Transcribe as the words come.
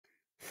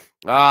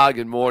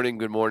Good morning,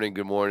 good morning,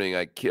 good morning.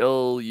 I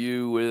kill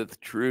you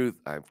with truth.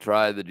 I've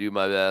tried to do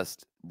my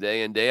best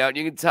day in, day out.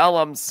 You can tell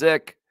I'm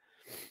sick.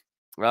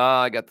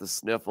 I got the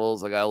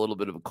sniffles. I got a little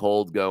bit of a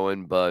cold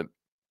going, but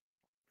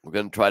we're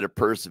going to try to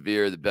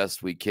persevere the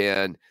best we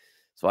can.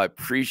 So I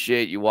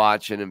appreciate you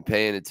watching and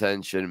paying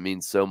attention. It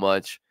means so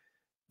much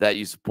that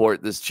you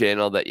support this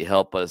channel, that you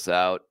help us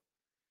out.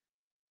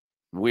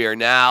 We are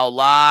now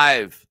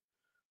live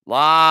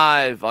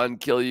on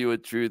Kill You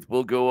with Truth.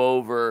 We'll go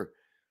over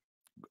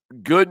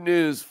good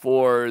news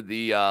for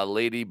the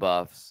Lady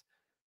Buffs.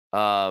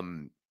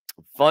 Fun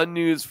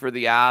news for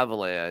the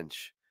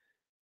Avalanche.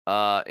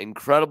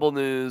 Incredible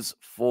news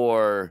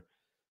for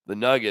the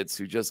Nuggets,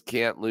 who just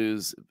can't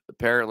lose,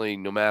 apparently,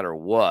 no matter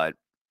what.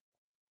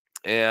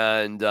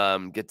 And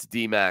get to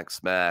Dmac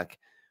Smack,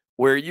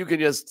 where you can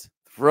just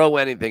throw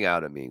anything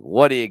out at me.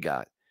 What do you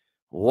got?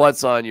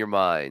 What's on your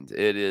mind?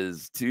 It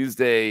is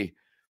Tuesday,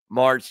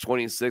 March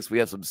 26th. We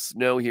have some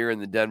snow here in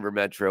the Denver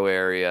metro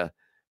area,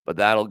 but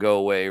that'll go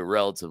away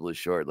relatively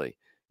shortly.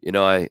 You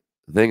know, I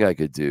think I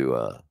could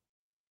do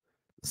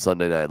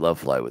Sunday Night Love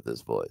Flight with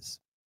this voice.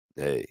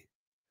 Hey,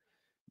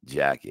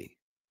 Jackie,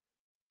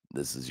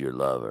 this is your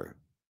lover,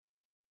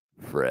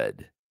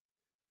 Fred.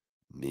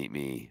 Meet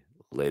me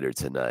later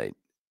tonight.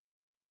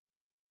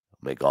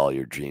 Make all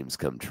your dreams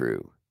come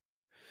true.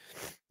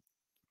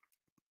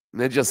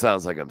 And it just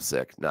sounds like I'm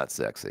sick, not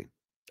sexy.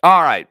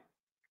 All right.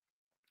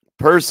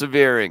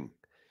 Persevering.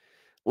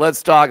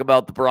 Let's talk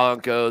about the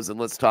Broncos, and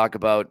let's talk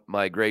about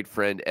my great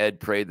friend Ed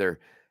Prather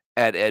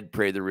at Ed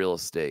Prather Real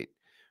Estate.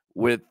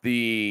 With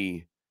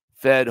the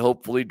Fed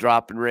hopefully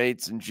dropping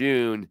rates in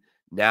June,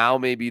 now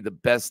may be the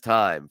best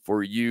time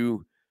for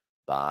you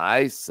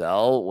buy,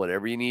 sell,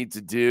 whatever you need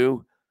to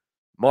do.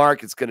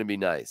 Mark, it's going to be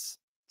nice.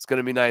 It's going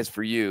to be nice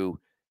for you,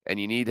 and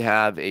you need to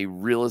have a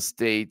real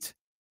estate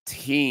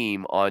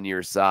team on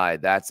your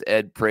side. That's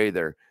Ed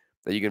Prather,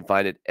 that you can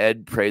find at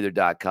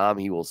edprather.com.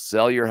 He will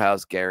sell your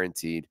house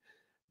guaranteed.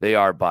 They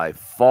are by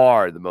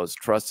far the most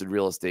trusted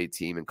real estate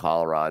team in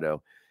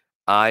Colorado.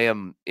 I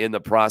am in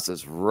the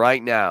process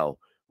right now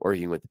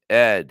working with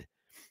Ed,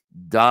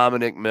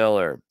 Dominic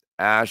Miller,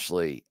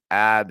 Ashley,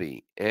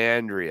 Abby,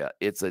 Andrea.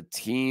 It's a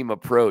team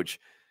approach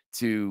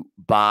to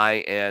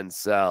buy and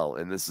sell.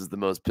 And this is the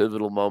most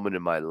pivotal moment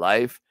in my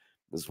life.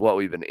 This is what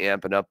we've been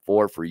amping up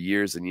for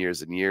years and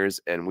years and years.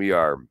 And we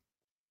are,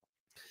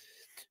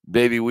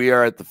 baby, we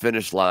are at the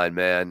finish line,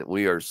 man.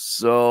 We are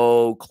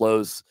so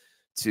close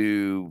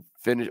to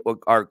finish.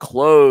 Our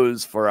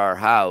close for our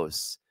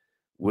house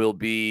will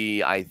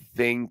be, I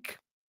think,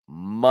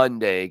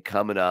 Monday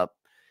coming up.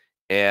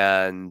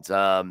 And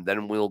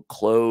then we'll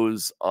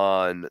close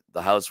on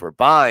the house we're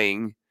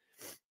buying,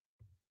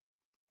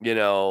 you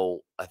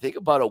know, I think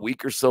about a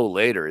week or so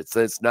later. It's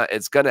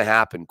going to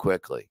happen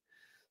quickly.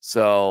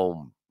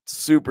 So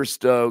super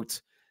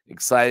stoked,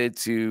 excited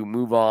to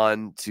move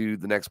on to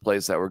the next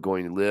place that we're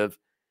going to live.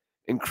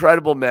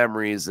 Incredible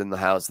memories in the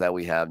house that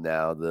we have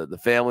now. The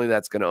family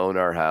that's going to own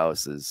our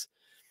house is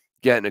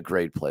getting a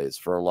great place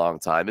for a long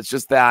time. It's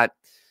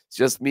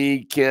just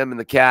me, Kim, and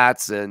the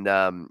cats, and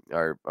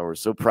we're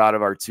so proud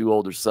of our two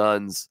older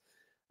sons,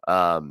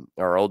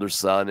 our older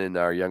son and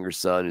our younger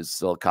son, who's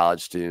still a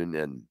college student,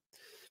 and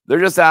they're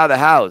just out of the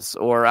house,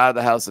 or out of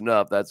the house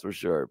enough, that's for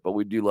sure. But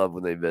we do love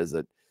when they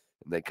visit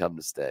and they come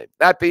to stay.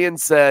 That being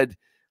said,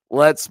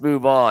 let's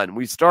move on.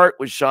 We start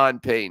with Sean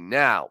Payton.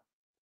 Now,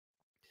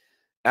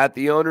 at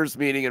the owners'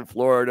 meeting in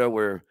Florida,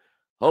 where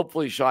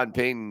hopefully Sean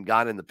Payton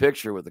got in the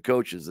picture with the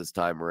coaches this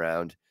time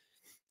around,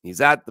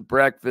 he's at the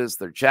breakfast.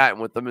 They're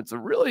chatting with them. It's a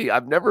really,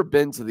 I've never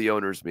been to the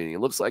owners' meeting.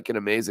 It looks like an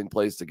amazing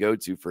place to go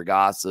to for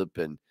gossip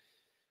and,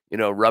 you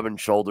know, rubbing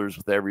shoulders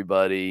with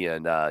everybody.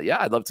 And yeah,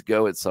 I'd love to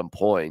go at some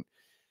point.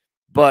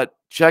 But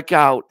check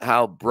out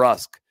how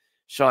brusque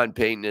Sean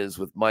Payton is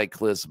with Mike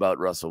Kliss about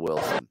Russell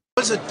Wilson.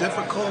 Was it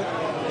difficult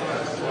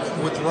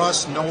with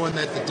Russ knowing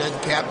that the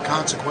dead cap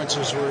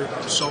consequences were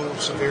so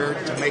severe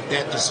to make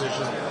that decision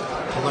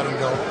to let him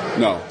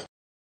go?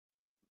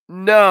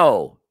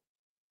 No.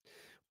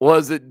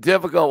 Was it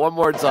difficult? One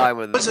more time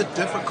with it. Was it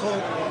difficult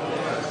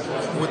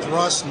with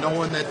Russ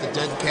knowing that the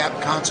dead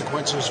cap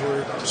consequences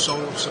were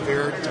so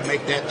severe to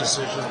make that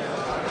decision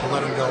to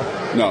let him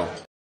go?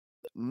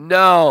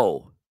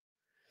 No.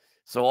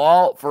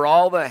 So for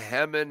all the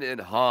hemming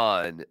and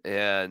hawing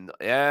and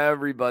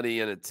everybody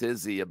in a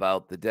tizzy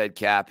about the dead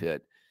cap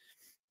hit,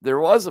 there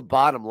was a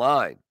bottom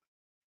line.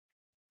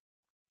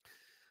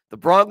 The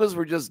Broncos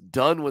were just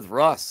done with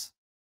Russ.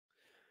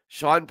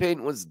 Sean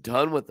Payton was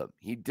done with him.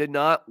 He did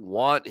not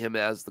want him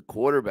as the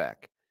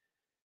quarterback.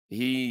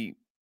 He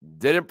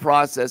didn't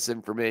process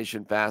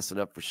information fast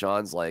enough for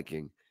Sean's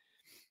liking,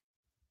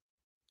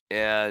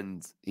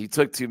 and he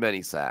took too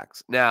many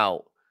sacks.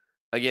 Now,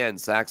 again,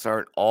 sacks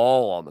aren't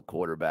all on the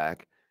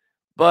quarterback,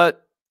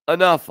 but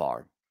enough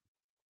are.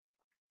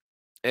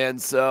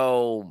 And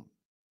so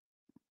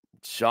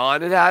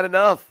Sean had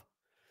enough.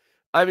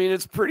 I mean,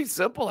 it's pretty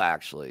simple,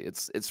 actually.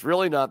 It's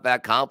really not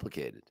that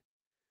complicated.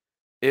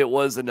 It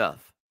was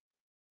enough,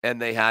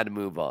 and they had to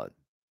move on.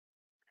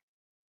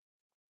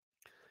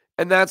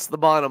 And that's the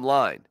bottom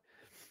line.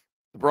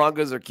 The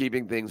Broncos are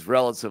keeping things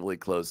relatively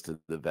close to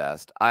the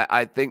vest.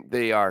 I think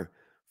they are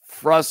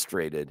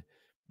frustrated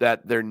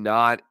that they're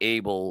not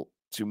able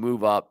to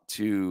move up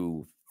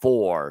to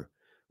 4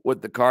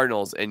 with the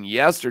Cardinals. And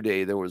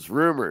yesterday there was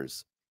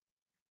rumors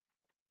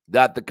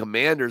that the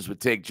Commanders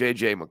would take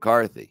J.J.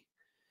 McCarthy.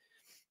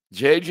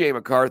 J.J.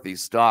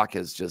 McCarthy's stock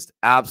has just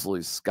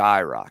absolutely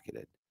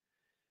skyrocketed.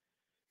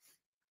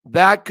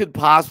 That could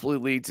possibly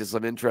lead to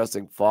some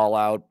interesting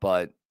fallout,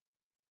 but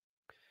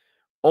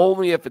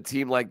only if a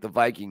team like the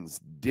Vikings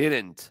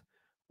didn't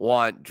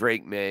want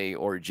Drake May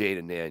or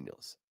Jaden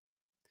Daniels.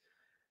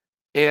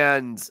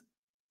 And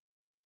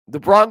the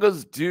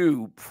Broncos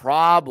do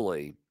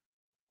probably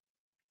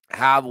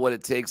have what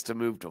it takes to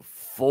move to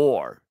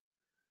 4.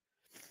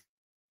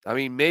 I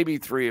mean, maybe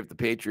 3 if the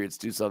Patriots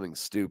do something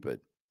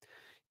stupid.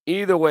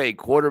 Either way,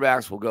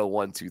 quarterbacks will go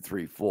 1, 2,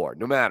 3, 4,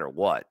 no matter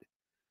what.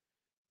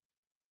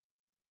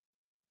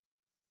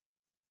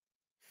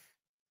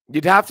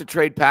 You'd have to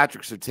trade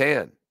Patrick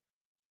Surtain.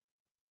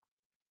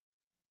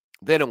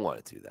 They don't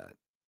want to do that.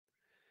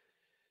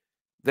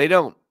 They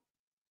don't.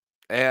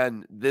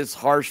 And this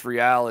harsh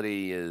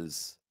reality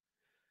is,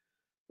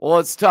 well,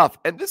 it's tough.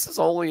 And this is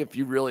only if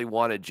you really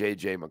wanted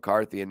J.J.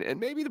 McCarthy, and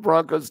maybe the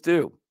Broncos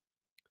do.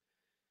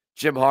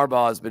 Jim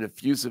Harbaugh has been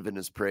effusive in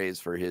his praise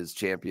for his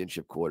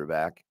championship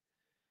quarterback.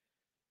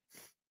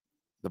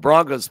 The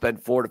Broncos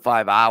spent 4 to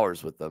 5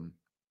 hours with them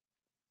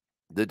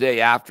the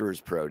day after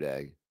his pro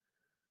day.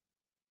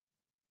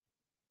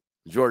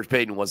 George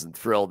Peyton wasn't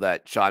thrilled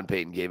that Sean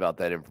Payton gave out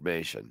that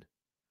information.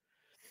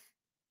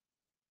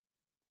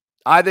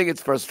 I think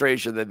it's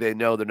frustration that they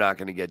know they're not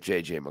going to get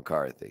J.J.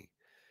 McCarthy.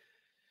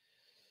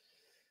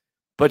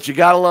 But you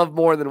got to love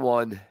more than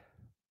one.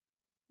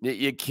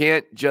 You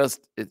can't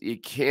just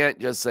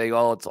say,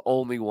 oh, it's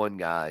only one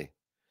guy.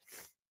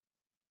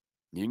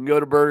 You can go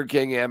to Burger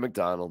King and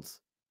McDonald's.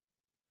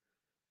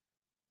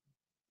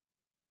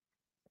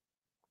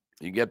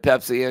 You get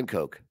Pepsi and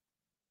Coke.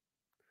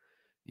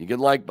 You can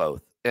like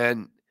both.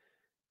 And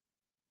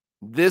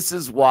this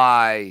is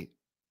why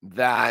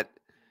that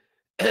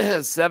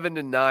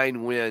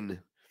 7-9 win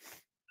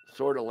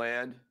sort of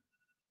land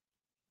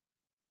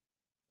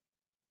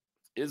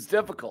is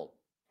difficult.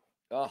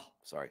 Oh,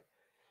 sorry.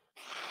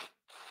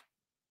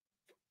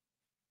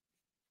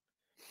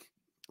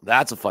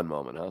 That's a fun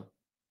moment, huh?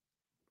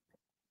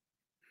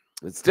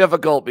 It's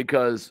difficult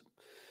because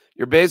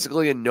you're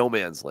basically in no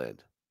man's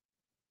land.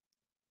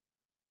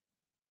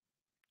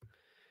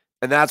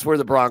 And that's where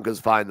the Broncos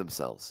find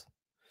themselves.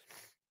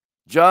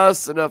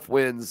 Just enough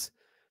wins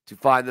to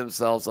find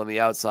themselves on the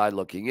outside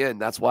looking in.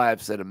 That's why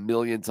I've said a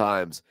million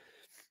times,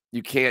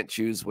 you can't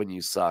choose when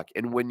you suck.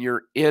 And when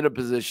you're in a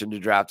position to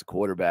draft a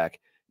quarterback,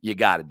 you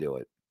got to do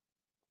it.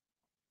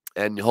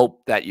 And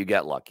hope that you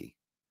get lucky.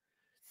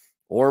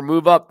 Or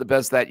move up the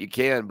best that you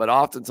can. But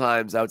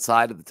oftentimes,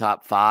 outside of the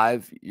top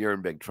 5, you're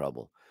in big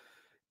trouble.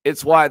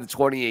 It's why the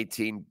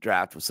 2018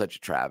 draft was such a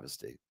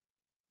travesty.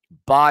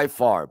 By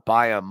far,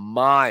 by a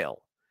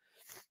mile,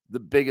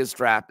 the biggest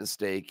draft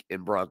mistake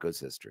in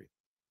Broncos history.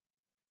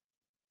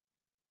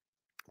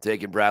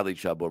 Taking Bradley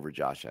Chubb over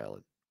Josh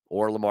Allen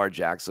or Lamar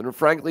Jackson or,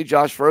 frankly,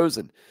 Josh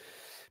Rosen.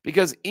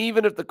 Because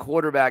even if the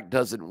quarterback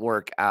doesn't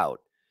work out,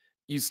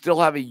 you still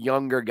have a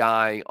younger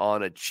guy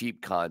on a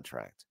cheap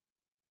contract.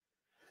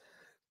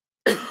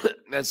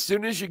 As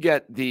soon as you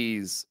get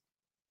these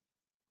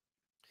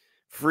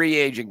free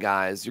agent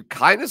guys, you're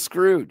kind of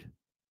screwed.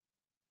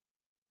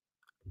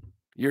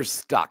 You're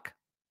stuck.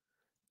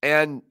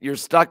 And you're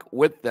stuck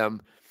with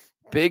them,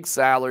 big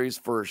salaries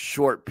for a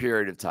short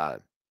period of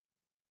time.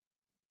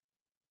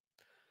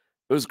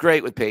 It was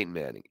great with Peyton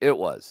Manning. It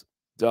was.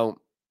 It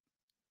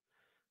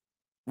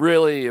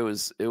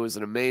was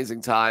an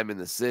amazing time in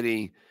the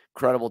city,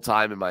 incredible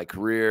time in my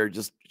career,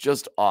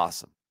 just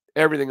awesome.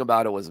 Everything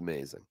about it was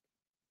amazing.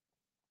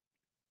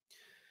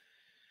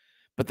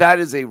 But that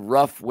is a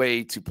rough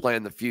way to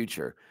plan the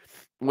future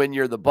when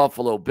you're the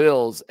Buffalo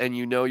Bills and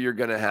you know you're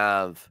going to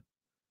have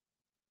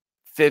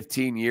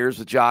 15 years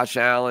with Josh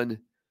Allen,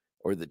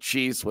 or the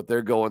Chiefs, what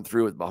they're going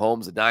through with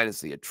Mahomes, a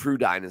dynasty, a true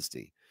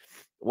dynasty.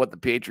 What the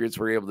Patriots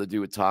were able to do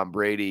with Tom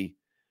Brady,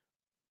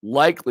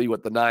 likely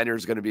what the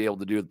Niners are going to be able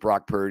to do with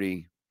Brock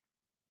Purdy.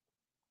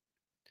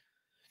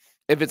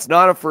 If it's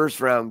not a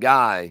first-round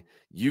guy,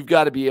 you've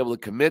got to be able to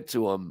commit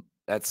to him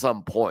at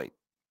some point.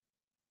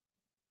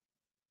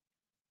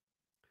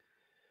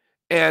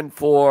 And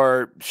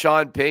for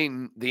Sean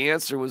Payton, the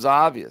answer was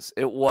obvious.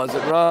 It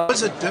wasn't Russ.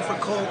 Was it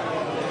difficult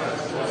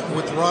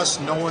with Russ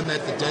knowing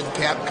that the dead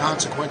cap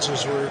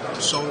consequences were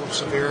so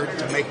severe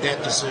to make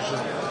that decision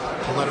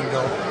to let him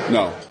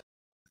go?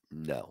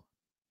 No.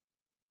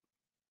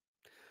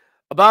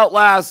 About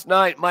last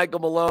night, Michael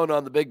Malone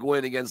on the big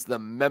win against the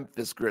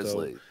Memphis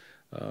Grizzlies.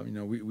 So,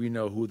 we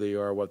know who they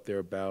are, what they're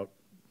about.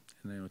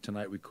 And,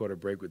 tonight we caught a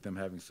break with them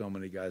having so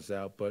many guys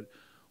out, but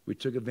we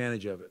took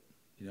advantage of it.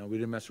 We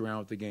didn't mess around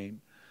with the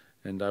game.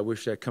 And I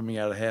wish that coming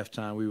out of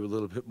halftime we were a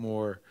little bit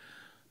more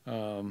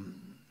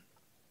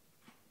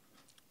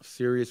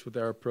serious with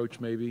our approach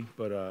maybe.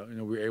 But,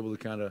 we were able to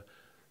kind of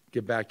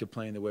get back to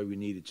playing the way we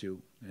needed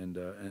to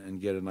and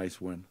get a nice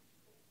win.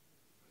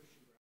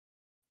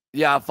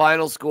 Yeah,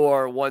 final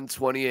score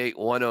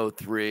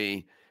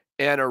 128-103,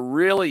 and a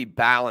really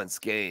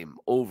balanced game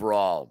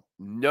overall.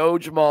 No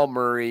Jamal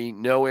Murray,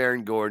 no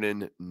Aaron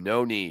Gordon,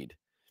 no need.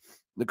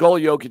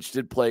 Nikola Jokic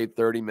did play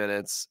 30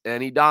 minutes,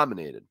 and he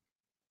dominated.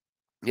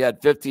 He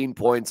had 15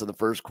 points in the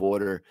first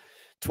quarter,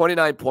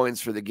 29 points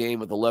for the game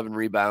with 11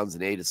 rebounds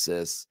and 8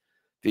 assists.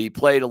 If he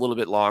played a little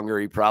bit longer,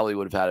 he probably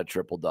would have had a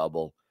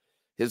triple-double.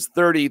 His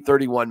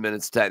 31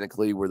 minutes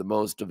technically were the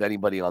most of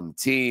anybody on the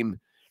team.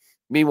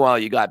 Meanwhile,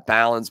 you got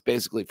balance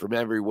basically from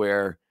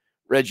everywhere.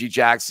 Reggie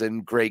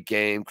Jackson, great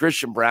game.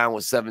 Christian Braun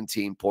was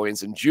 17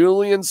 points, and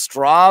Julian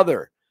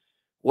Strawther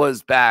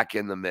was back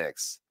in the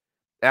mix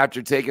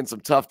after taking some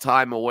tough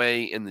time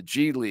away in the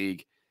G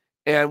League.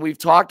 And we've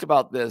talked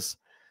about this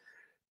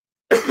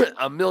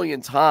a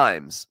million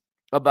times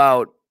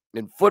about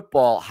in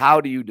football,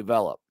 how do you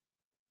develop?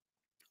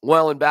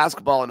 Well, in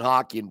basketball and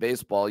hockey and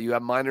baseball, you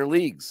have minor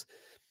leagues.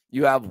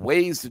 You have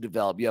ways to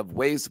develop. You have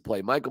ways to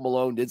play. Michael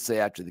Malone did say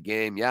after the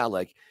game, yeah,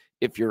 like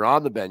if you're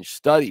on the bench,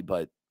 study,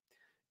 but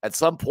at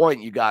some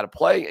point you got to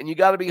play and you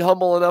got to be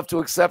humble enough to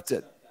accept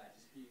it.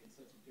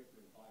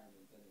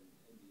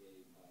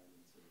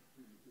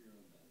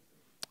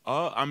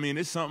 I mean,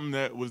 it's something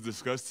that was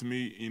discussed to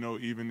me, you know,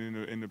 even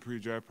in the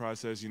pre-draft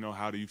process, you know,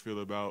 how do you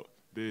feel about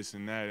this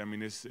and that? I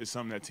mean, it's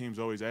something that teams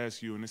always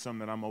ask you, and it's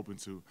something that I'm open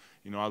to.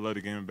 You know, I love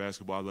the game of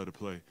basketball. I love to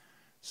play.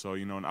 So,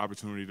 you know, an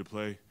opportunity to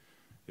play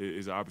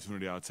is an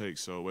opportunity I'll take.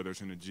 So whether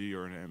it's in the G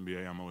or in the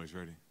NBA, I'm always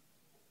ready.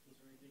 Was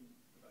there anything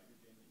about your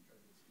game that you tried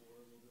to explore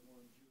a little bit more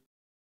in the G?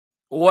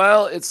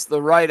 Well, it's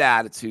the right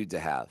attitude to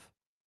have.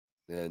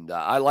 And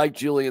I like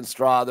Julian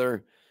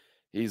Strawther.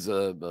 He's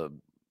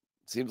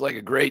seems like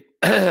a great,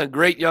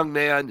 great young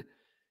man.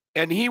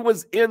 And he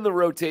was in the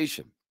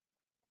rotation.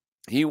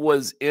 He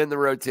was in the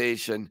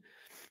rotation.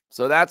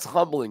 So that's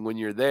humbling when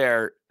you're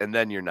there and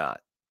then you're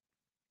not.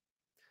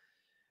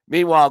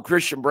 Meanwhile,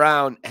 Christian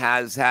Braun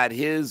has had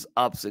his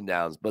ups and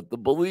downs, but the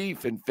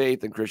belief and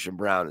faith in Christian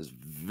Braun is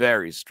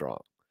very strong.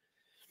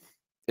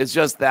 It's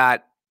just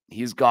that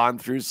he's gone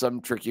through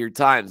some trickier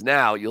times.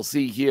 Now, you'll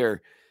see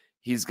here,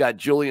 he's got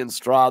Julian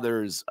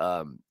Strawther's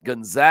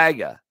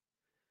Gonzaga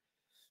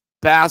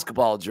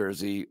basketball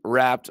jersey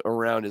wrapped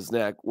around his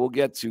neck. We'll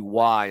get to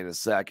why in a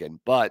second.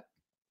 But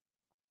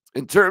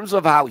in terms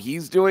of how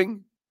he's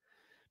doing,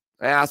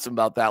 I asked him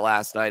about that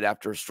last night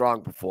after a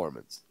strong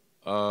performance.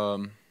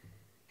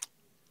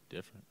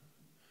 Different.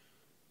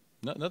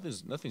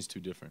 Nothing's too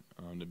different,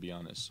 to be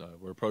honest.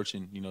 We're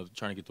approaching, you know,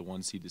 trying to get the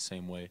 1 seed the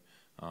same way,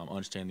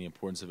 understanding the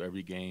importance of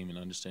every game and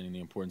understanding the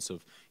importance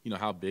of, you know,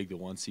 how big the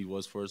 1 seed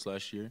was for us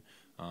last year.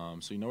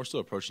 So, you know, we're still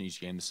approaching each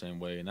game the same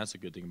way, and that's a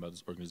good thing about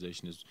this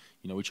organization is,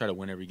 you know, we try to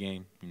win every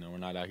game. You know, we're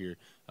not out here,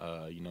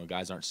 you know,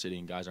 guys aren't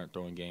sitting, guys aren't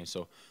throwing games.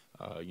 So,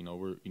 you know,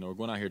 we're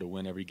going out here to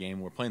win every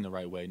game. We're playing the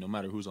right way, no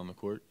matter who's on the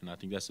court, and I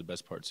think that's the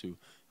best part too.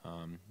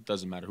 It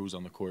doesn't matter who's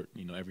on the court.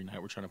 You know, every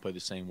night we're trying to play the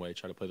same way,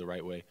 try to play the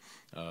right way.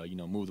 You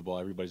know, move the ball.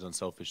 Everybody's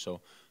unselfish.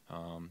 So,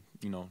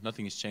 you know,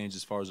 nothing has changed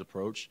as far as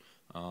approach.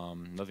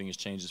 Nothing has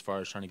changed as far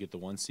as trying to get the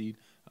 1 seed.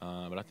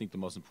 But I think the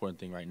most important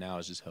thing right now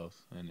is just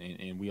health,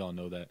 and we all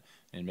know that,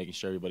 and making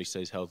sure everybody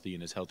stays healthy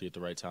and is healthy at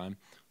the right time.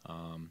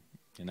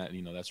 And that,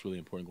 you know, that's really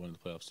important going into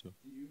the playoffs too.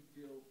 Do you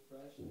feel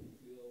fresh? Do you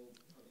feel,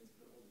 I mean, it's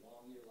been a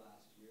long year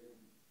last year,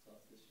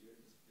 tough this year,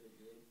 just feel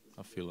good?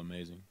 I feel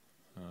amazing.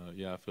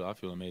 Yeah, I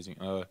feel amazing.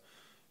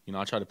 You know,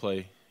 I try to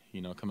play,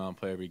 you know, come out and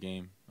play every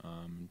game.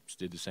 Just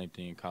did the same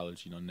thing in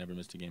college, you know, never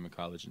missed a game in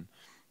college. And,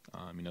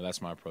 you know,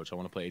 that's my approach. I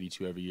want to play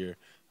 82 every year,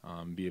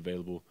 be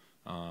available,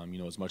 you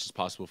know, as much as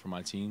possible for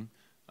my team.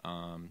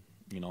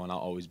 You know, and I'll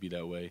always be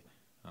that way,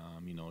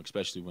 you know,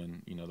 especially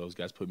when, you know, those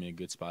guys put me in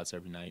good spots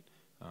every night.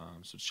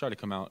 So just try to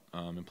come out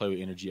and play with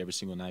energy every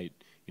single night,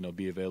 you know,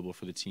 be available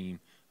for the team,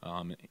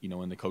 you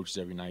know, and the coaches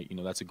every night. You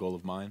know, that's a goal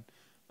of mine.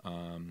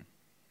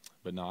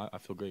 But no, I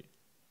feel great.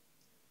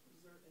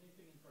 Is there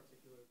anything in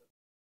particular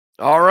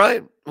All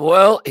right.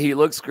 Well, he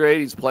looks great.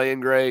 He's playing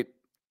great.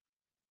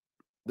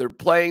 They're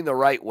playing the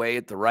right way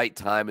at the right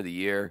time of the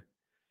year.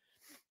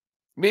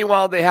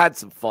 Meanwhile, they had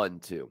some fun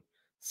too.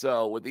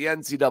 So with the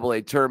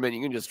NCAA tournament,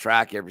 you can just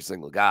track every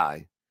single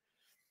guy,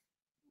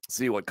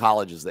 see what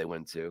colleges they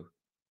went to.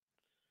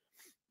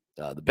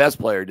 The best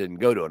player didn't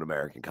go to an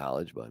American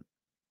college, but,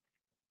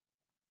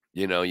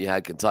 you know, you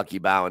had Kentucky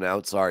bowing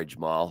out. Sorry,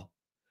 Jamal.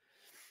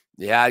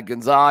 You had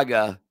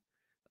Gonzaga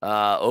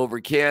over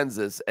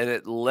Kansas, and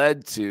it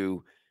led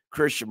to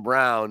Christian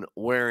Braun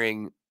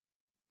wearing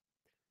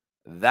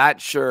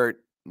that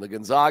shirt, the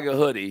Gonzaga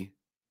hoodie,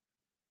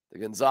 the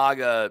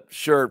Gonzaga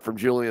shirt from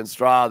Julian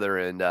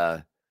Strawther,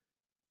 and,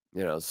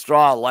 you know,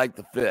 Straw liked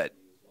the fit.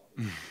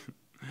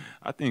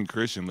 I think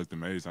Christian looked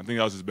amazing. I think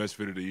that was his best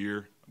fit of the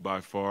year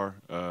by far.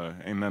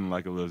 Ain't nothing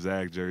like a little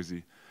Zag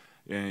jersey.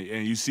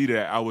 And you see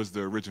that I was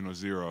the original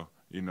 0.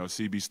 You know,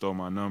 CB stole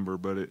my number,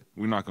 but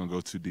we're not going to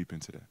go too deep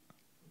into that.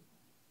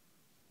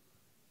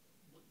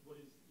 what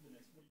is the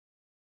next one?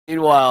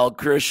 Meanwhile,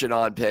 Christian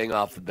on paying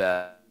off the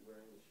bet.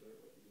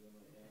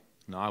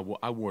 No,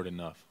 I wore it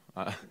enough.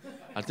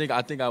 I think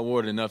I wore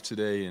it enough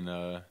today, and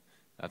I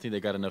think they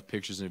got enough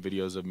pictures and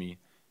videos of me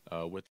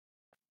with.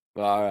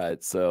 All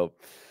right, so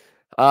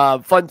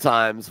fun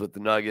times with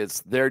the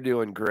Nuggets. They're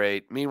doing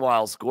great.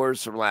 Meanwhile,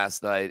 scores from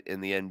last night in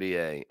the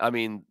NBA. I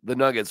mean, the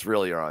Nuggets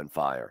really are on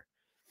fire.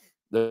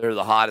 They're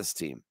the hottest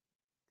team.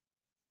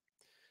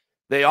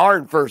 They are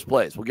in first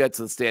place. We'll get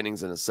to the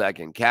standings in a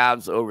second.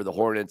 Cavs over the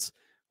Hornets,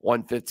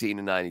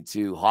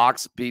 115-92.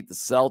 Hawks beat the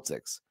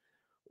Celtics,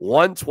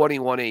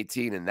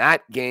 121-18. In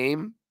that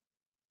game,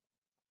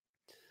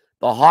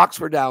 the Hawks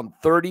were down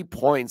 30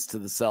 points to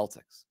the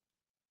Celtics.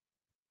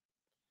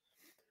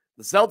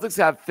 The Celtics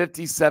have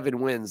 57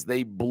 wins.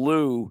 They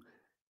blew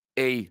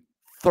a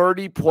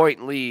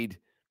 30-point lead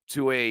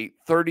to a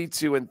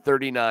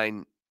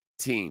 32-39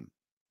 team.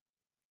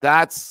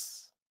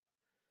 That's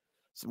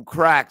some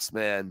cracks,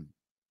 man.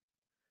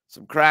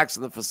 Some cracks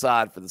in the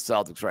facade for the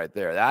Celtics right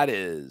there. That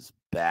is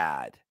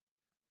bad.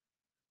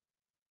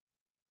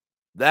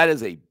 That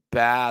is a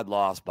bad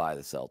loss by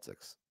the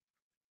Celtics.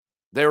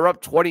 They were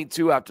up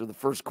 22 after the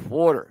first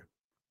quarter.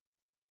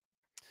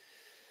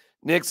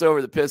 Knicks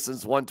over the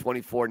Pistons,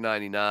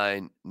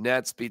 124-99.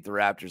 Nets beat the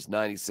Raptors,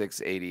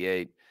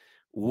 96-88.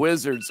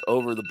 Wizards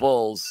over the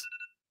Bulls.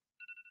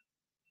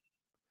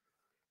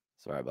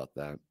 Sorry about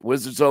that.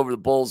 Wizards over the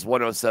Bulls,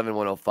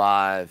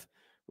 107-105.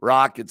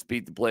 Rockets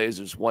beat the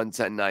Blazers,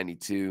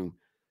 110-92.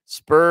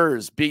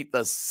 Spurs beat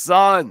the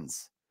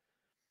Suns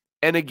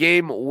in a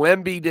game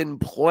Wemby didn't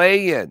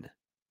play in.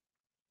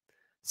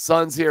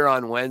 Suns here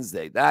on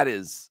Wednesday. That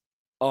is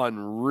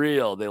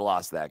unreal. They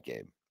lost that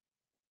game.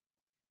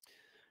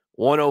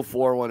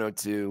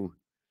 104-102.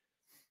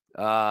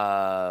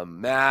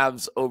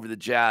 Mavs over the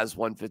Jazz,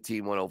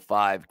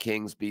 115-105.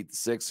 Kings beat the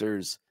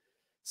Sixers.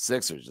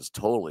 Sixers just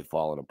totally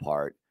falling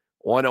apart.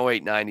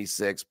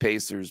 108-96.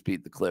 Pacers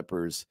beat the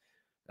Clippers.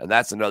 And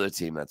that's another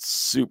team that's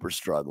super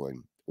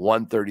struggling.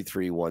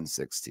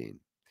 133-116.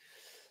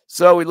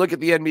 So we look at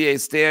the NBA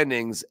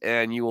standings,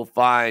 and you will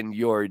find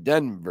your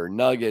Denver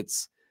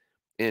Nuggets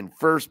in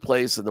first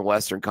place in the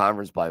Western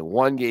Conference by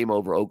 1 game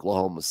over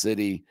Oklahoma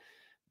City.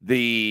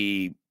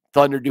 The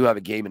Thunder do have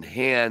a game in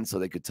hand, so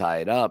they could tie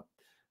it up.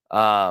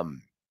 But,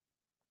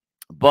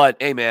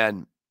 hey,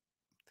 man,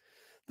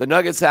 the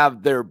Nuggets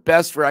have their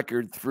best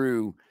record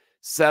through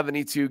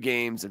 72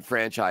 games in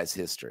franchise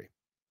history.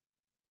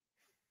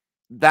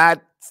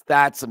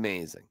 That's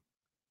amazing.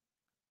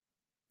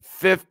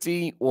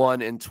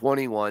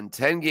 51-21,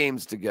 10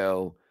 games to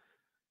go,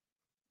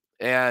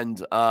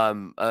 and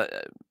an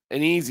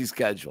easy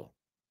schedule.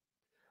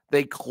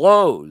 They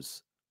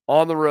close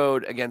on the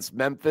road against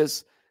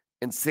Memphis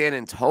and San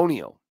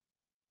Antonio.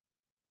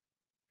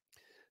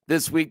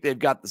 This week they've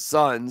got the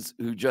Suns,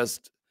 who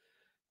just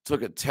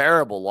took a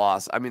terrible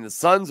loss. I mean, the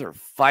Suns are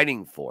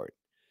fighting for it.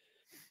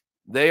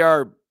 They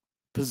are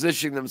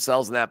positioning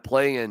themselves in that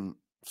play-in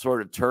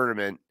sort of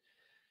tournament,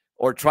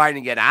 or trying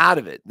to get out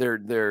of it.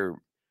 They're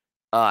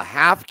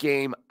half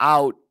game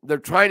out. They're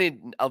trying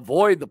to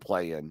avoid the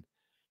play-in,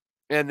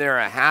 and they're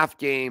a half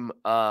game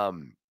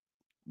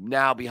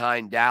now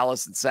behind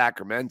Dallas and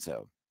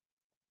Sacramento.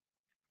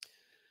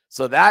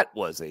 So that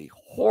was a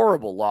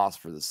horrible loss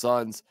for the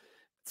Suns.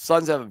 The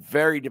Suns have a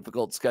very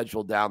difficult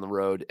schedule down the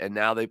road, and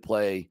now they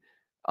play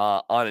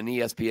on an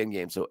ESPN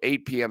game. So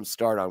 8 p.m.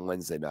 start on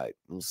Wednesday night.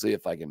 We'll see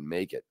if I can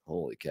make it.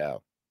 Holy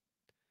cow.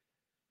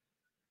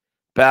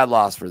 Bad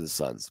loss for the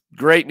Suns.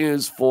 Great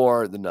news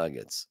for the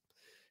Nuggets.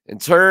 In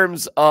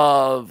terms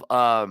of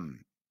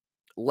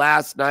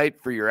last night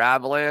for your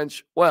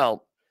Avalanche,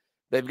 well,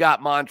 they've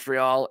got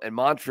Montreal, and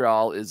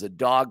Montreal is a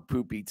dog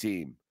poopy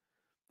team.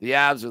 The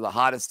Avs are the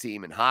hottest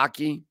team in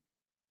hockey,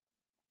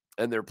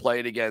 and they're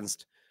playing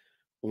against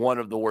one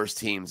of the worst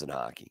teams in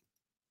hockey.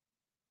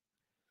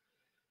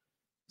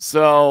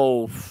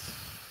 So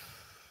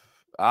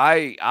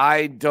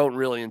I don't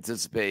really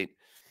anticipate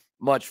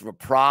much of a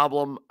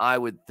problem. I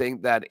would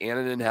think that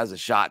Ananen has a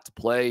shot to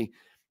play.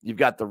 You've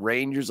got the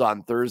Rangers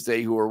on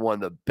Thursday, who are one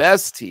of the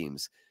best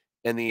teams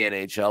in the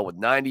NHL with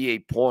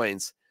 98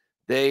 points.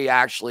 They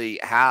actually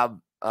have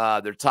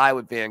their tie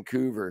with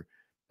Vancouver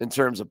in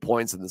terms of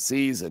points in the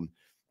season.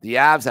 The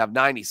Avs have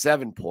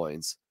 97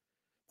 points.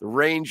 The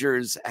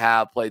Rangers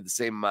have played the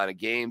same amount of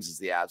games as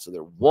the Avs, so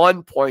they're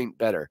 1 point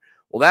better.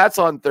 Well, that's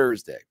on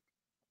Thursday.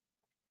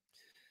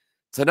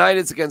 Tonight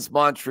it's against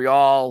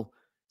Montreal,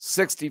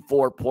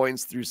 64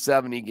 points through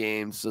 70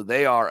 games, so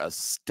they are a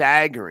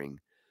staggering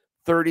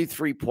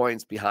 33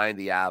 points behind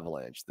the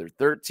Avalanche. They're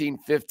 13,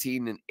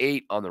 15, and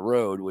 8 on the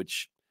road,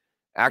 which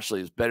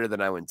actually is better than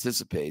I would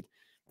anticipate.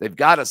 They've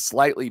got a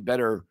slightly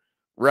better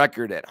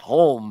record at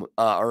home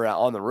or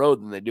on the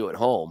road than they do at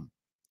home.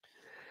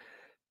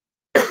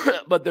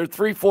 But they're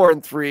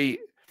 3-4-3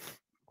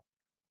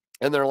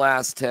 in their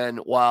last 10,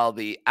 while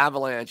the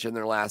Avalanche in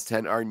their last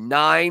 10 are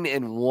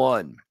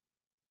 9-1.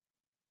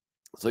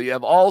 So you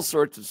have all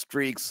sorts of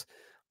streaks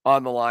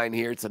on the line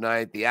here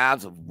tonight. The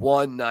Avs have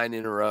won 9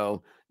 in a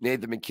row.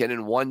 Nathan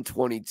McKinnon,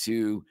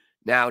 122,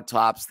 now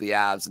tops the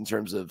Avs in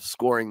terms of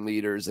scoring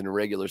leaders in a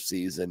regular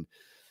season.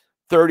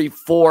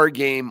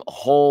 34-game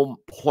home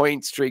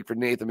point streak for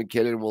Nathan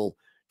McKinnon will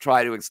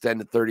try to extend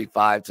to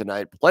 35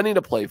 tonight. Plenty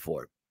to play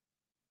for.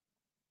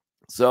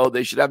 So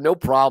they should have no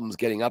problems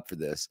getting up for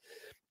this.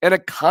 And a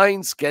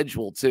kind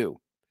schedule, too.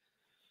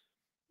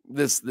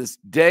 This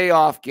day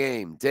off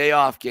game,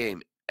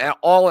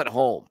 all at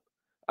home.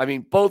 I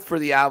mean, both for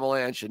the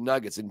Avalanche and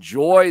Nuggets.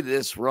 Enjoy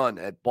this run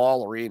at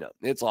Ball Arena.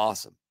 It's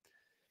awesome.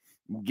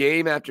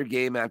 Game after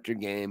game after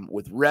game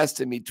with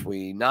rest in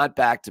between, not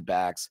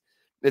back-to-backs.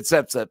 It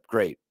sets up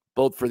great,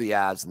 both for the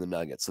Avs and the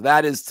Nuggets. So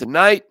that is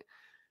tonight.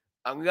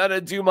 I'm going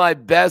to do my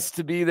best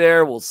to be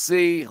there. We'll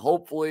see.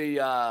 Hopefully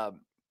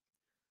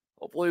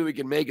we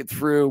can make it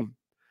through.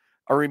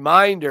 A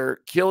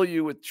reminder, Kill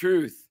You with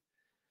Truth.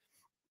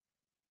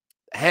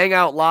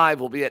 Hangout Live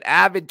will be at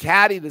Avid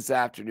Caddy this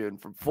afternoon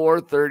from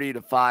 4:30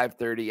 to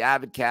 5:30.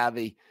 Avid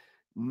Caddy,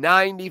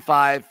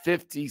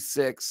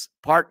 9556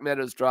 Park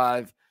Meadows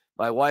Drive.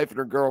 My wife and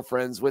her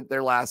girlfriends went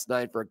there last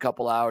night for a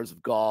couple hours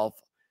of golf.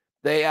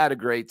 They had a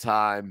great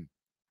time.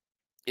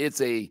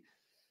 It's a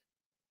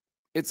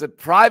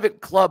private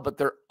club, but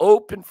they're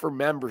open for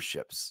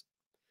memberships.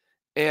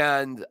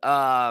 And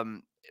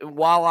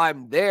while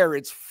I'm there,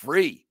 it's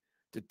free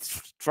to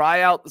try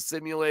out the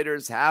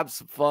simulators, have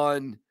some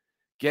fun,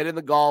 get in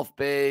the golf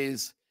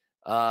bays,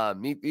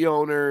 meet the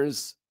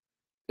owners.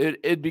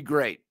 It'd be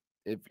great.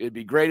 It'd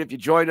be great if you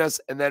join us.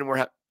 And then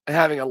we're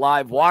having a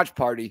live watch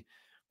party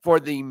for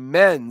the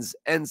men's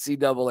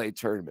NCAA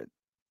tournament.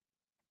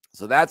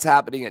 So that's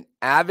happening at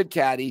Avid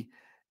Caddy,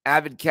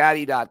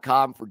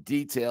 avidcaddy.com for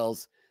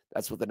details.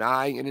 That's with an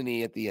I and an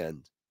E at the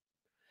end.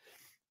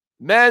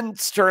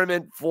 Men's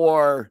tournament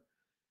for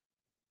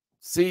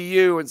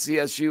CU and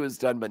CSU is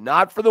done, but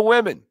not for the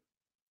women.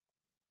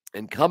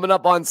 And coming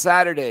up on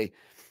Saturday,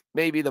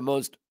 maybe the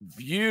most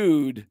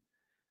viewed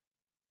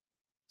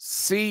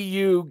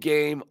CU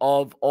game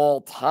of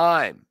all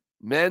time,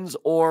 men's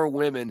or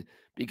women,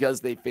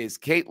 because they face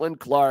Caitlin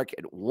Clark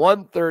at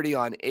 1:30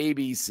 on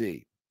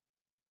ABC.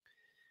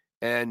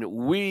 And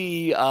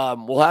we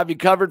will have you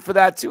covered for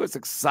that too. It's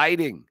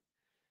exciting.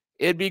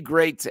 It'd be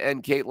great to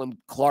end Caitlin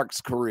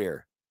Clark's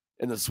career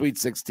in the Sweet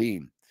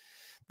 16.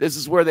 This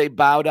is where they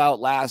bowed out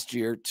last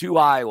year to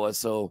Iowa,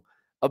 so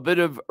a bit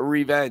of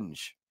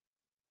revenge.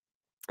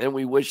 And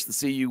we wish the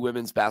CU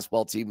women's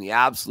basketball team the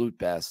absolute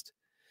best.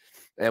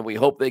 And we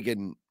hope they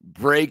can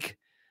break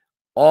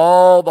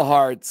all the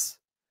hearts,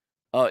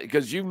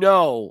 because you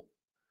know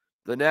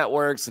the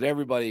networks and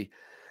everybody,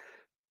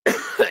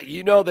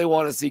 you know they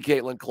want to see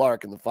Caitlin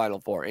Clark in the Final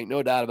Four. Ain't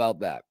no doubt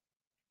about that.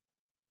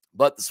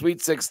 But the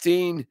Sweet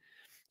 16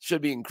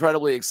 should be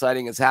incredibly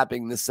exciting. It's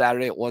happening this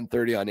Saturday at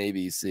 1:30 on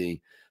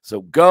ABC.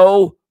 So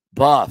go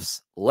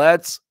Buffs.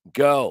 Let's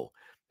go.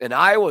 And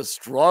Iowa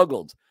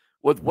struggled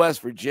with West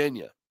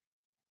Virginia.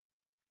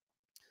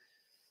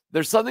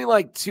 There's something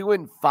like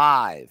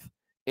 2-5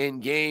 in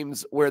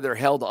games where they're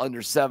held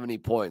under 70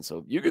 points. So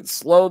if you could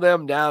slow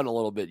them down a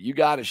little bit, you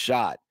got a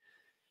shot.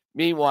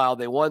 Meanwhile,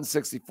 they won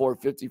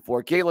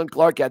 64-54. Caitlin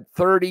Clark had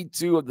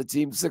 32 of the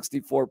team's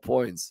 64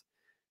 points.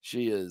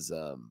 She is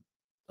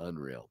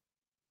unreal.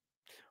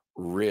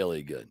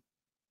 Really good.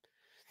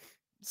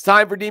 It's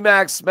time for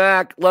Dmac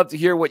Smack. Love to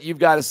hear what you've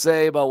got to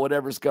say about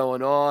whatever's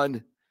going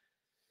on.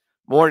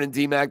 Morning,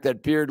 Dmac.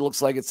 That beard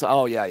looks like it's...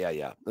 Oh,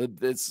 yeah.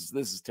 This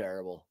is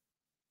terrible.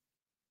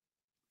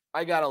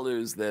 I got to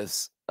lose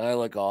this. I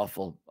look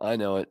awful. I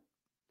know it.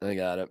 I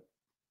got it.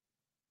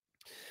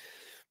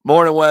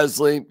 Morning,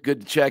 Wesley.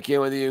 Good to check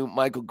in with you.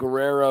 Michael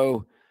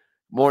Guerrero.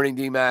 Morning,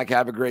 DMAC.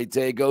 Have a great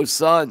day. Go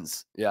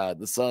Suns. Yeah,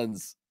 the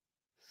Suns.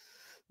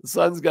 The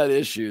Suns got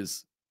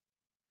issues.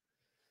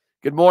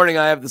 Good morning.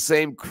 I have the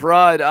same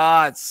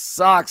crud. It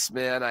sucks,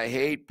 man. I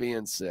hate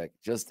being sick.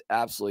 Just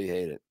absolutely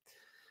hate it.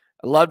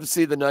 I'd love to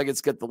see the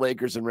Nuggets get the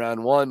Lakers in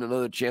round one.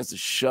 Another chance to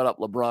shut up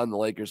LeBron and the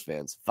Lakers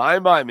fans.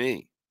 Fine by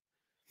me.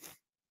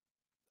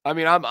 I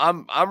mean,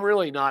 I'm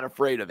really not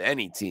afraid of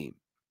any team.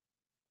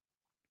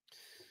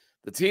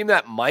 The team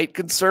that might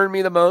concern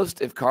me the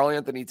most if Karl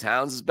Anthony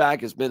Towns is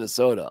back is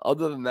Minnesota.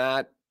 Other than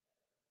that,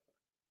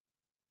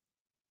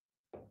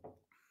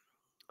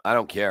 I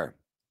don't care.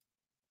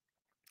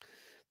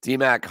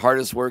 DMAC,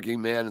 hardest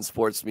working man in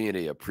sports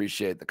media.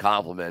 Appreciate the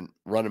compliment.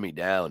 Running me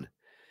down.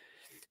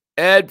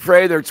 Ed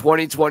Prather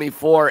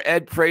 2024,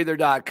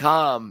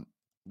 edprather.com.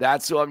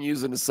 That's who I'm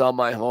using to sell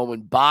my home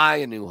and buy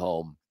a new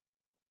home.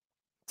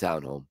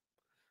 Townhome.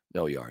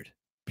 No yard.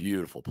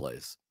 Beautiful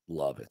place.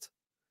 Love it.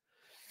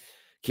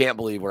 Can't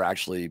believe we're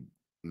actually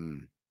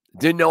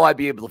didn't know I'd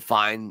be able to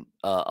find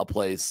a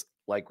place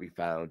like we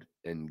found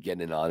and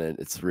get in on it.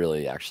 It's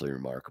really actually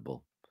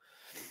remarkable.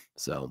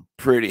 So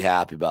pretty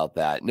happy about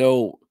that.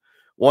 No,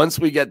 once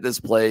we get this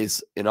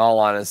place, in all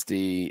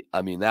honesty,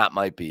 I mean, that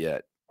might be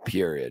it,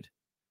 period.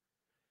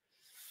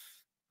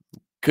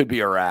 Could be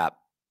a wrap.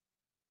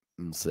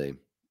 Let's see.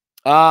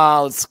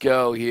 Let's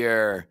go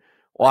here.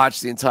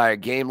 Watched the entire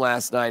game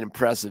last night.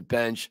 Impressive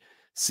bench.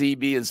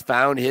 CB has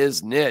found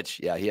his niche.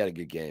 Yeah, he had a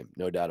good game.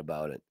 No doubt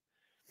about it.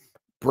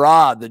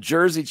 Brad, the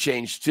jersey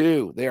changed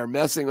too. They are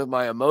messing with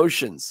my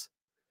emotions.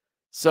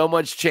 So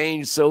much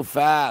change so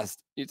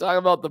fast. You talking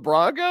about the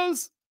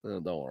Broncos? Oh,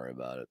 don't worry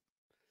about it.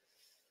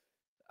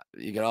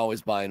 You can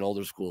always buy an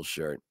older school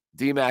shirt.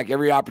 Dmac,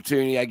 every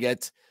opportunity I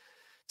get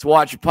to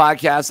watch your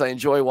podcast, I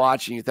enjoy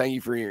watching you. Thank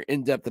you for your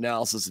in-depth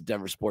analysis of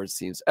Denver sports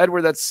teams.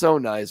 Edward, that's so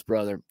nice,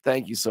 brother.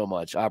 Thank you so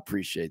much. I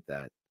appreciate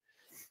that.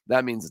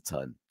 That means a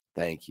ton.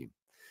 Thank you.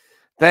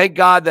 Thank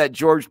God that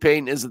George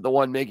Peyton isn't the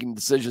one making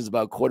decisions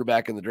about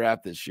quarterback in the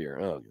draft this year.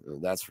 Oh,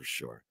 that's for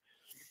sure.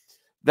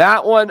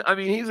 That one, I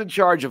mean, he's in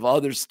charge of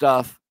other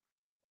stuff,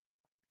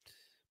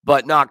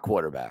 but not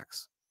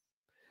quarterbacks.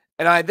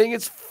 And I think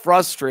it's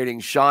frustrating,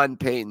 Sean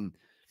Payton,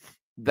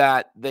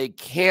 that they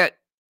can't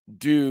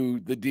do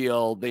the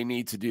deal they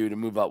need to do to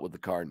move up with the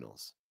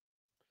Cardinals.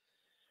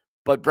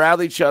 But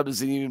Bradley Chubb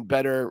is an even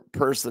better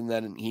person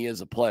than he is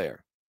a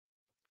player.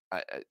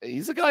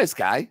 He's a nice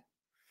guy.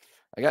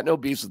 I got no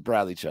beefs with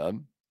Bradley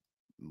Chubb.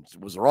 It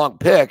was the wrong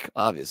pick,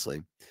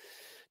 obviously.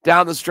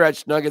 Down the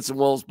stretch, Nuggets and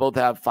Wolves both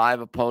have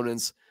 5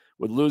 opponents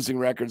with losing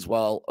records,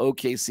 while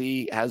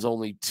OKC has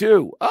only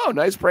 2. Oh,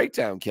 nice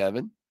breakdown,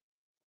 Kevin.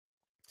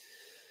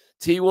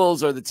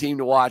 T-Wolves are the team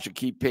to watch and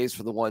keep pace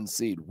for the 1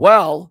 seed.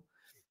 Well,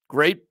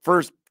 great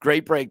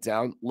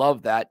breakdown.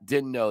 Love that.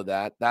 Didn't know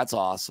that. That's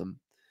awesome.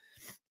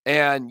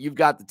 And you've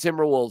got the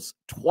Timberwolves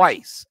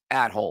twice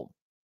at home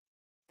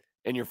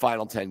in your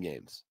final 10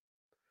 games.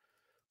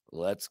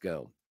 Let's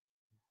go.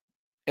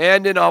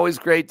 And always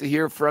great to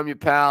hear from you,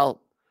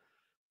 pal.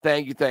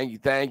 Thank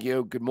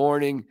you. Good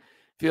morning.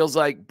 Feels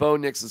like Bo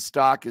Nix's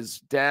stock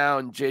is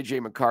down. J.J.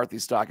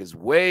 McCarthy's stock is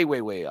way,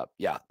 way, way up.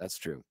 Yeah, that's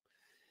true.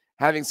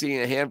 Having seen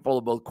a handful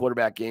of both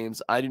quarterback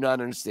games, I do not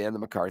understand the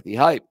McCarthy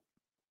hype.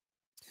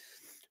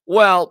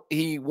 Well,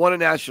 he won a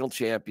national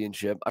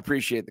championship. I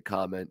appreciate the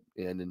comment.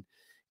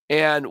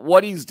 And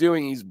what he's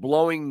doing, he's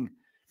blowing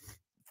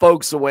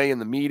folks away in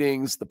the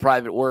meetings, the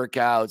private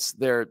workouts.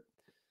 They're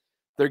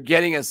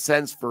getting a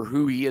sense for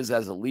who he is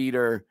as a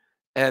leader,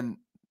 and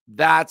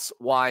that's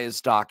why his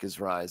stock is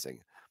rising.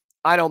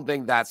 I don't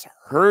think that's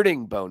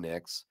hurting Bo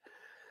Nix.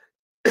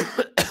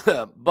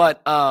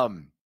 But,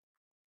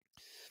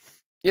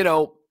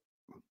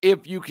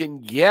 if you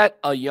can get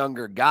a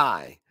younger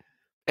guy,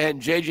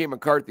 and J.J.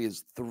 McCarthy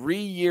is 3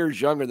 years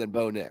younger than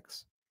Bo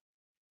Nix.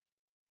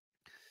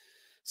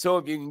 So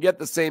if you can get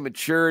the same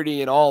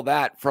maturity and all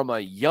that from a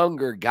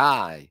younger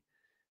guy,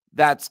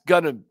 that's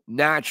going to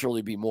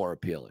naturally be more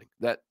appealing.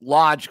 That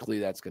logically,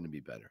 that's going to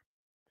be better.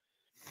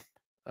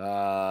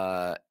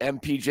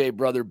 MPJ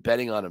brother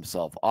betting on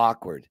himself.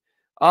 Awkward.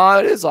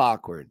 It is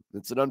awkward.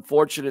 It's an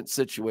unfortunate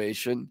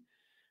situation.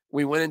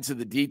 We went into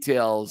the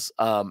details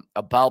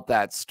about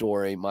that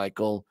story,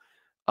 Michael,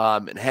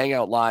 and hang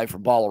out live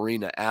from Ball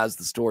Arena as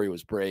the story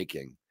was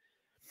breaking.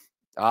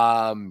 It's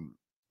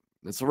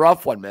a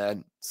rough one,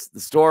 man.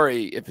 The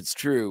story, if it's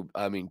true,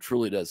 I mean,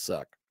 truly does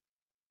suck.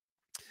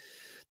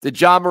 Did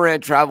John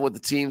Moran travel with the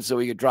team so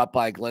he could drop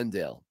by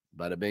Glendale?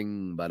 Bada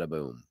bing, bada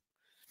boom.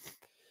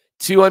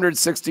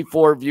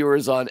 264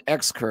 viewers on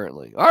X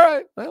currently. All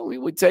right. Well,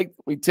 we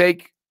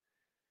take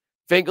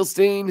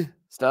Finkelstein,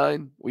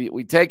 Stein.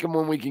 We take him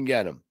when we can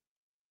get him.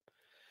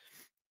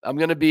 I'm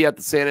going to be at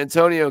the San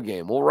Antonio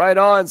game. Well, right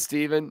on,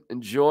 Steven.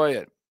 Enjoy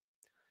it.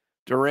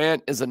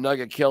 Durant is a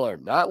Nugget killer.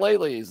 Not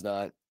lately, he's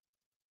not.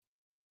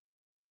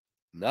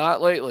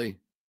 Not lately.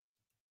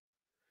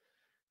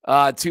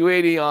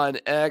 280 on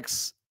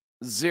X,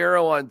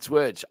 0 on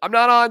Twitch. I'm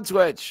not on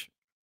Twitch.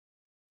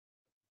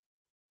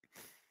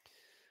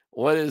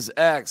 What is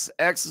X?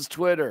 X is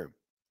Twitter.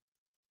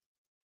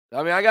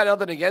 I mean, I got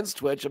nothing against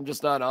Twitch. I'm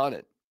just not on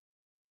it.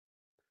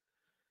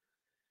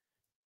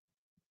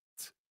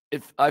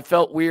 If I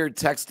felt weird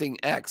texting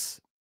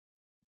X.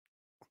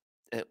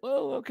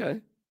 Well, okay.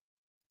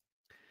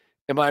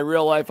 In my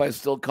real life, I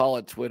still call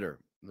it Twitter.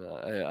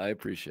 I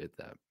appreciate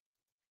that.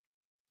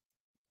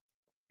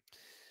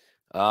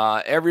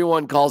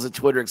 Everyone calls it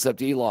Twitter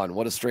except Elon.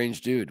 What a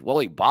strange dude. Well,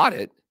 he bought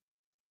it.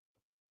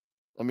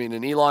 I mean,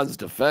 in Elon's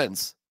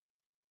defense,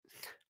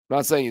 I'm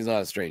not saying he's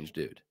not a strange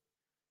dude,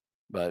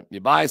 but you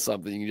buy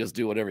something, you can just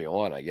do whatever you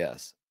want, I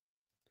guess.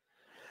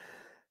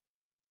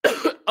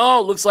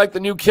 Oh, looks like the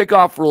new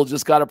kickoff rule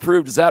just got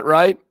approved. Is that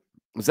right?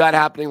 Is that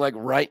happening like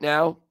right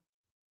now?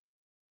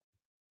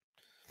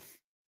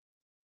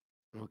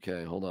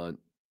 Okay, hold on.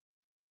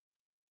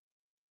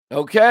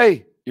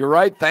 Okay, you're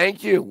right.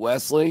 Thank you,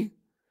 Wesley.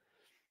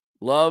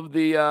 Love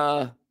the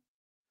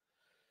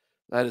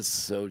that is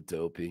so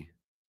dopey.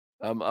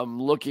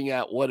 I'm looking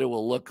at what it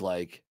will look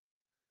like.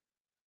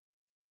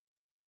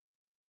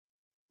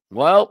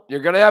 Well,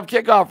 you're going to have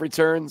kickoff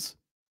returns.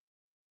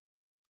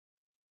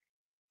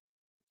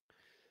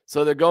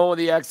 So they're going with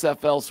the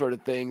XFL sort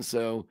of thing.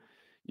 So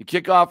you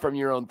kick off from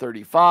your own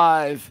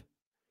 35.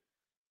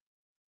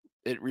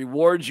 It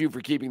rewards you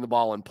for keeping the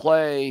ball in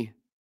play.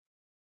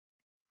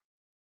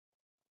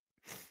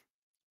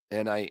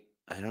 And I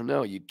don't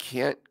know. You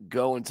can't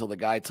go until the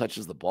guy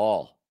touches the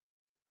ball.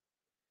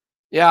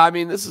 Yeah, I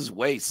mean, this is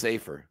way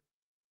safer.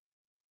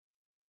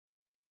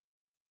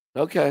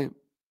 Okay.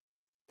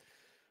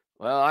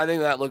 Well, I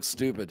think that looks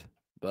stupid,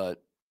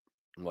 but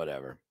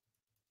whatever.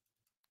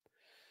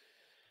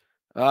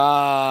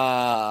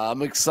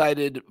 I'm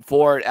excited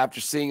for it after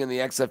seeing in the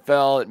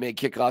XFL. It made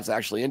kickoffs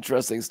actually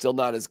interesting. Still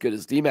not as good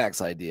as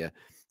Dmac's idea.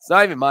 It's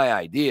not even my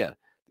idea.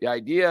 The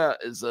idea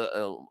is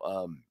a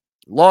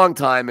long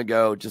time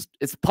ago. Just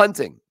it's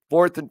punting,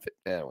 4th and 5th.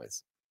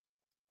 Anyways,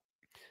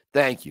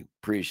 thank you,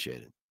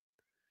 appreciate it.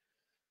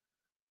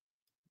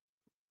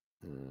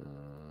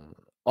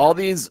 All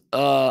these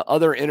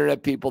other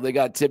internet people, they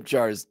got tip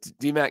jars.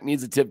 Dmac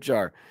needs a tip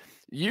jar.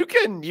 You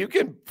can do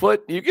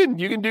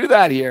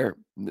that here.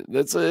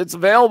 It's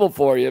available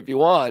for you if you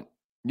want.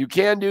 You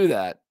can do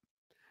that.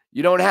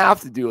 You don't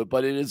have to do it,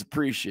 but it is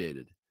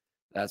appreciated.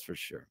 That's for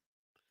sure.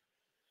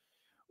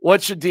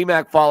 What should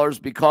Dmac followers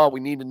be called? We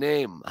need a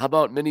name. How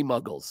about mini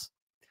muggles?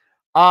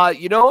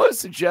 You know what I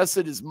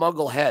suggested is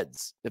muggle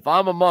heads. If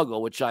I'm a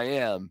muggle, which I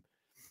am,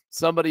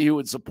 somebody who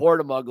would support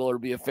a muggle or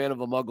be a fan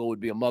of a muggle would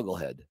be a muggle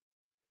head.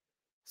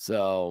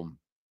 So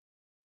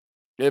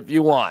if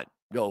you want,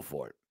 go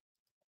for it.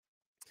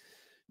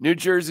 New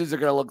jerseys are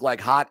going to look like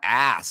hot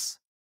ass.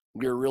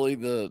 You're really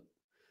the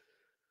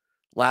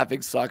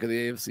laughing stock of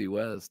the AFC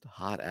West.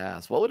 Hot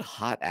ass. What would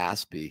hot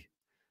ass be?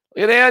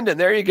 Look at Andon.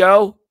 There you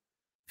go.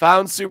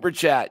 Found Super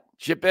Chat.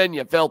 Chip in,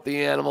 you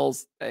filthy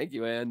animals. Thank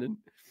you, Andon.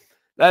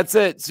 That's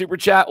it. Super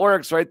Chat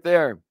works right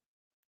there.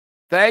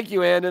 Thank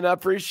you, Andon. I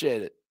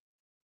appreciate it.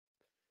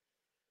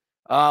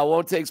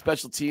 Won't take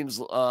special teams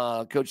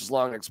coaches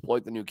long to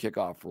exploit the new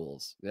kickoff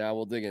rules. Yeah,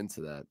 we'll dig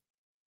into that.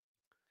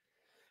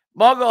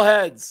 Muggle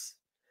heads.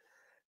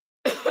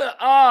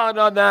 And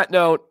on that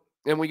note,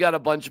 and we got a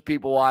bunch of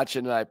people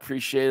watching, and I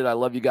appreciate it. I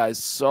love you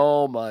guys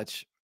so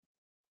much.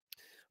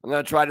 I'm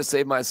going to try to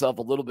save myself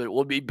a little bit.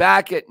 We'll be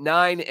back at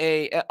 9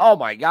 a.m. Oh,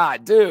 my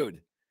God,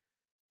 dude.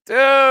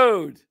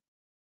 Dude.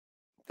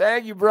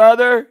 Thank you,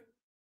 brother.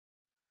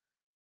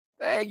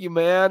 Thank you,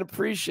 man.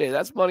 Appreciate it.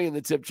 That's money in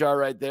the tip jar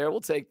right there.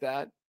 We'll take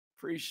that.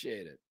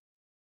 Appreciate it.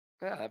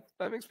 Yeah,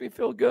 that makes me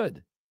feel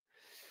good.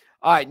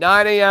 All right,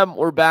 9 a.m.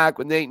 We're back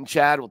with Nate and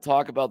Chad. We'll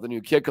talk about the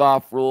new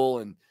kickoff rule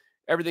and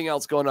everything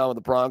else going on with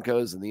the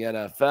Broncos and the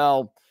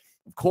NFL.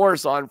 Of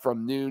course, on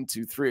from noon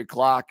to 3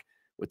 o'clock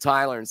with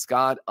Tyler and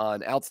Scott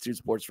on Altitude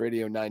Sports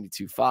Radio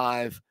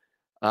 92.5.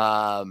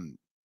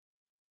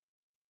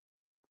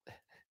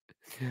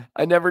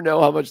 I never know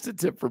how much to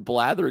tip for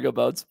blathering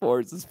about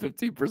sports. Is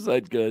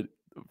 15% good?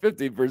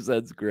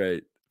 15% is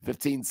great.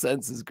 15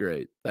 cents is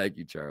great. Thank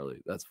you,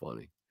 Charlie. That's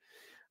funny.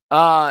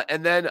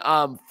 And then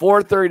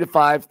 4:30 to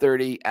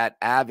 5:30 at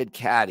Avid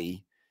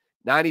Caddy,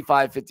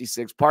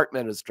 9556 Park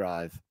Meadows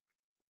Drive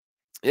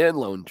in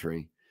Lone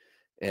Tree.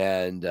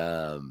 And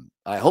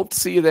I hope to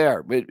see you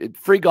there.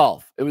 Free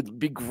golf. It would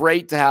be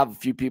great to have a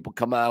few people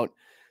come out,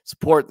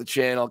 support the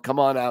channel, come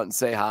on out and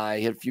say hi,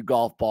 hit a few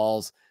golf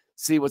balls,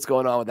 see what's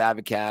going on with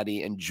Avid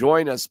Caddy, and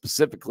join us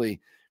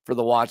specifically for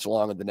the watch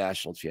along of the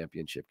national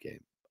championship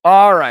game.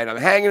 All right, I'm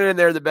hanging in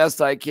there the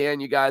best I can.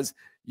 You guys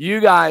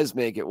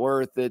make it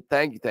worth it.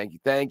 Thank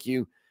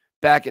you.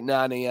 Back at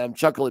 9 a.m.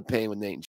 Chuckle at Pain with Nate and